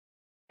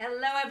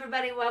Hello,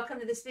 everybody. Welcome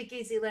to the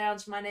Speakeasy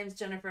Lounge. My name is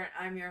Jennifer, and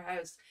I'm your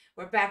host.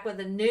 We're back with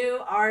a new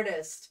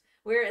artist.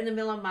 We're in the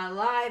middle of my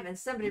live, and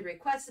somebody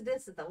requested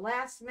this at the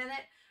last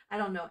minute. I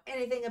don't know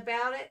anything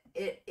about it.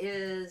 It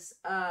is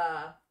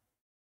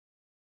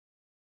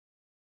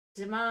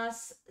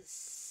Dimas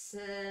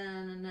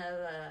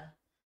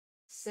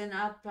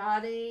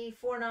Senopati,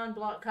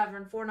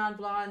 covering Four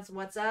Non-Blondes.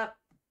 What's up?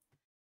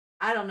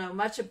 I don't know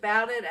much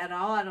about it at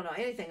all. I don't know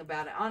anything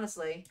about it,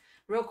 honestly.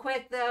 Real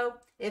quick, though,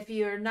 if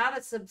you're not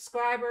a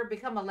subscriber,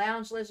 become a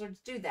Lounge Lizard.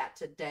 Do that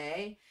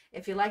today.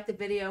 If you like the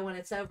video, when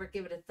it's over,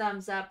 give it a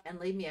thumbs up and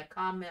leave me a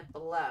comment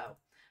below.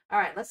 All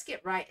right, let's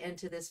get right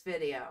into this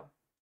video.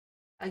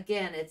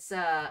 Again, it's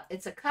a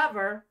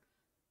cover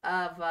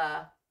of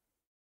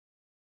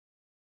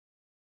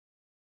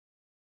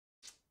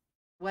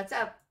What's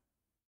Up?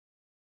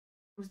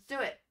 Let's do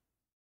it.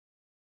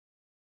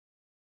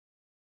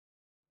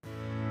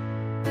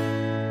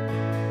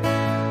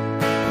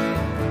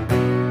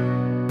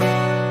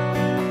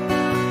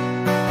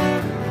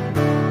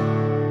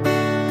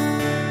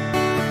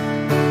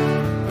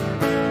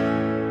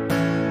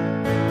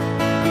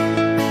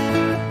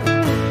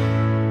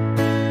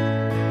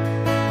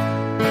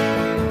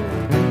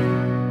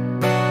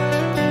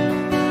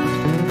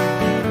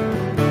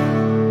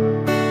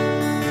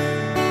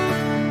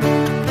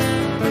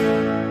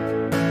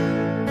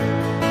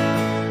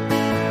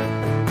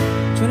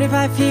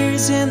 25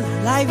 years and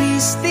life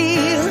is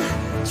still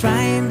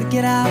trying to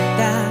get out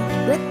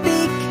that great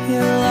big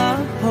hill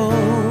of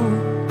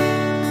hope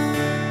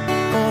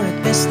for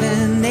a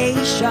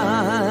destination. I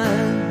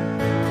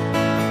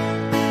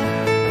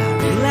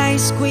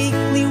realized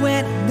quickly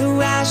when I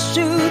knew I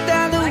should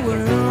that the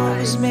world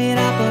is made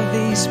up of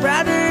this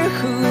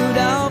brotherhood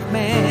of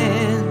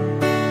men,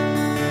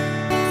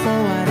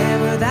 for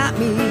whatever that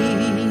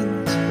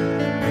means.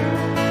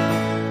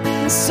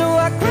 And so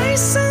I cry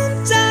sometimes,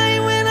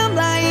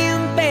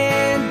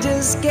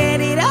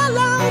 get it all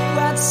out,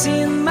 what's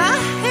in my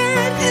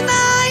head, and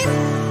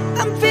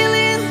I'm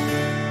feeling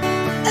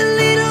a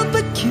little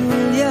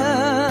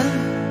peculiar.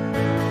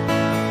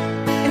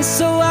 And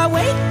so I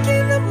wake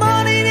in the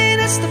morning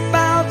and I step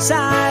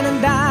outside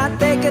and I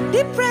take a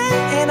deep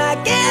breath and I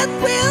get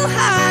real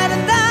high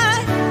and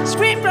I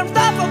scream from the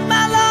top of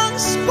my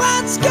lungs,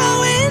 what's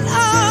going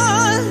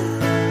on?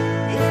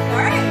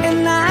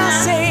 And I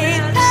say,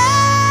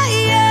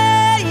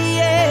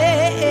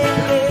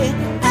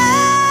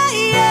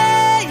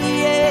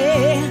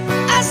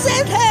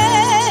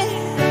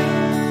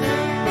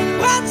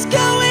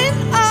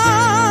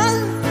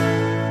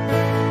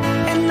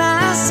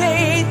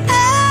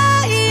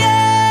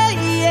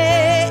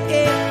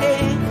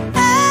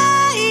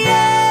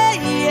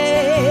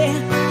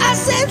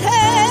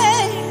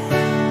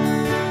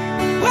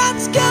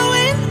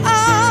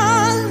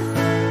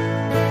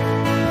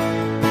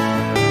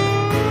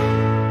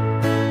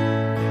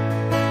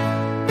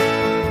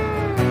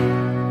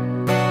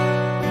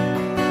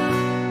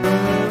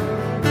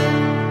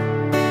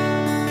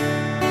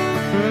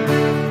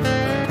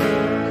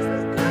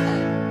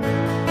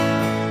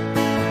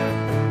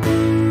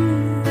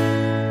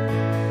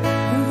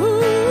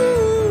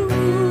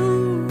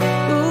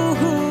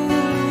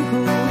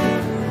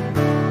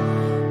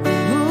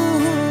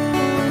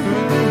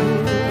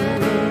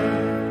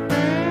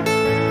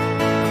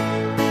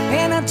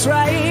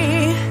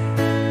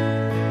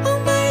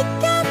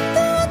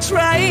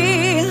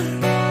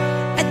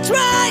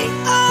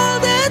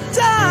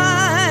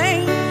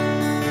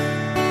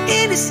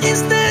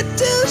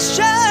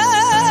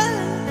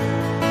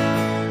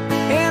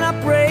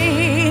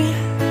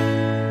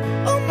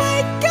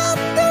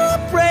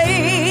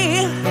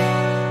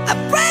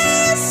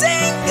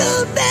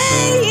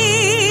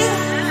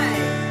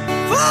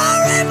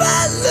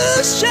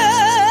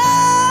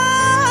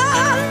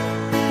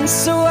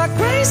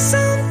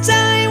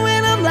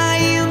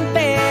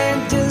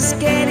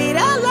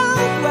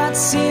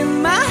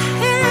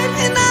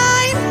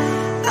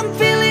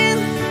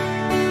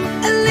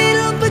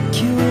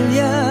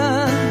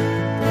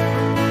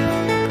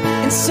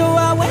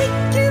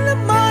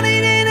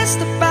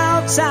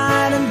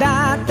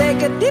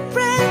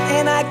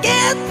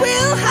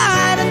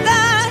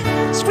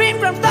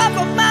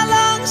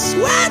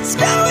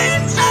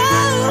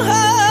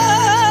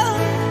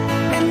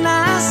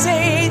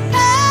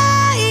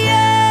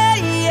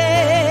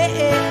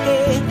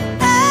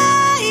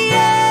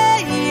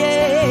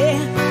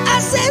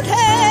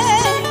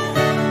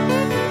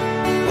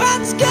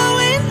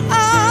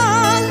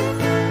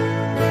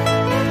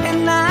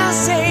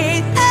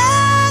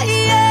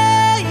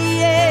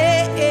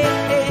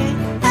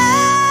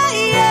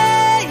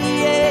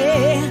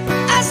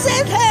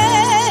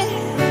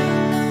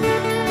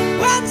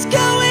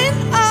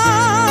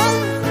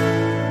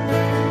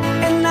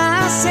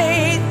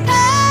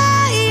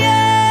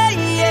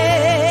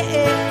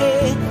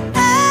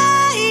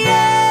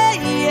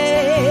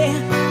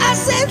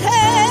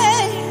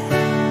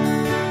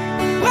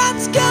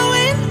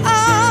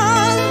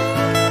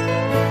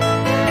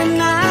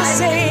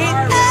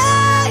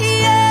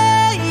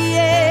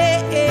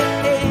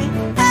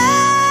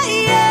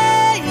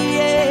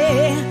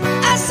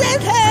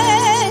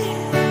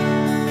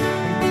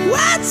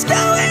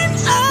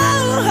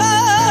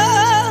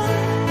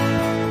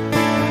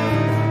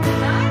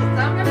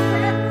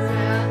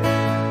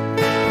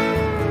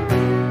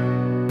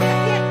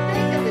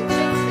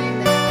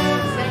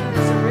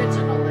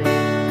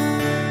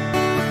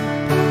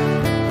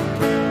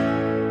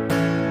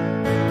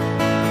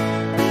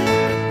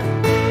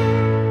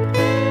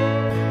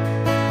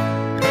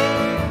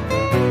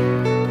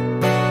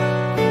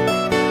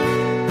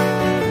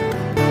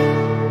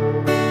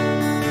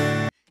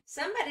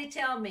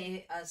 tell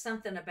me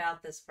something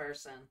about this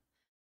person.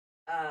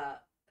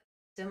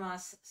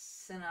 Dimas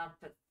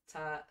Senopati.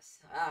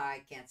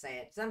 I can't say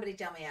it. Somebody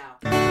tell me how.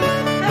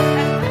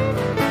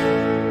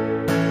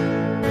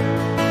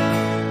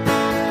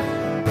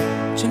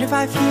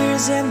 25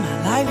 years and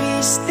my life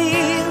is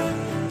still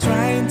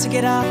trying to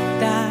get up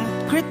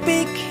that great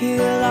big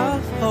hill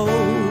of hope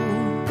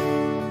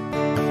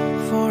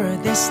for a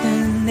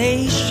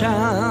destination.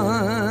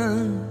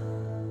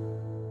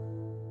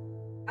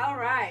 All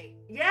right.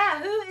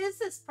 Yeah, who is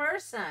this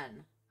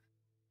person?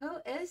 Who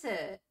is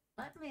it?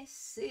 Let me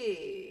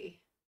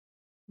see.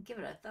 Give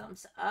it a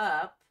thumbs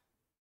up.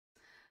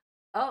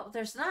 Oh,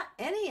 there's not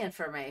any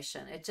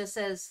information. It just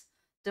says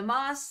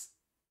Dimas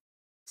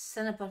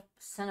Senopati.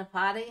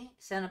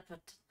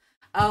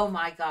 Oh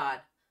my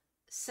God.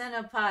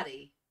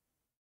 Senopati.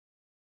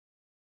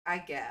 I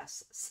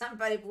guess.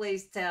 Somebody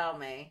please tell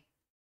me.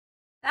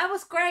 That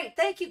was great.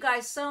 Thank you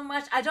guys so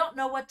much. I don't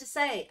know what to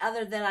say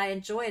other than I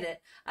enjoyed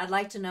it. I'd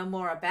like to know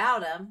more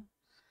about him.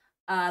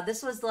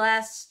 This was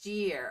last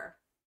year.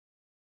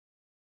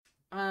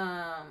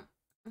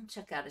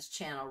 Check out his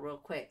channel real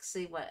quick.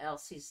 See what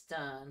else he's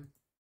done.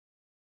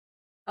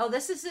 Oh,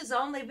 this is his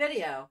only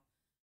video.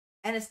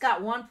 And it's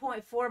got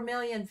 1.4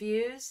 million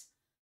views.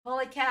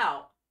 Holy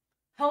cow.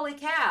 Holy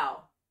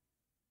cow.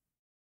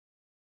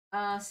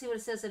 See what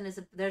it says in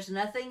his... There's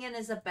nothing in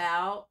his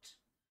about.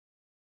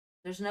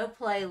 There's no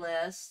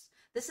playlist.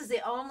 This is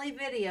the only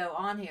video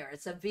on here.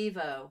 It's a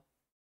Vivo.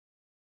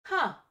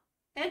 Huh.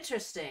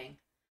 Interesting.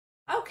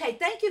 Okay,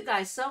 thank you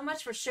guys so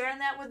much for sharing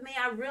that with me.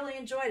 I really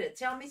enjoyed it.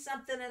 Tell me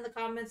something in the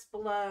comments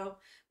below.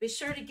 Be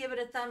sure to give it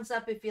a thumbs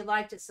up if you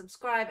liked it.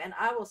 Subscribe, and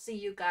I will see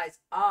you guys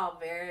all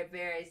very,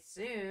 very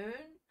soon.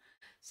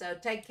 So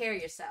take care of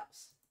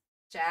yourselves.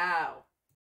 Ciao.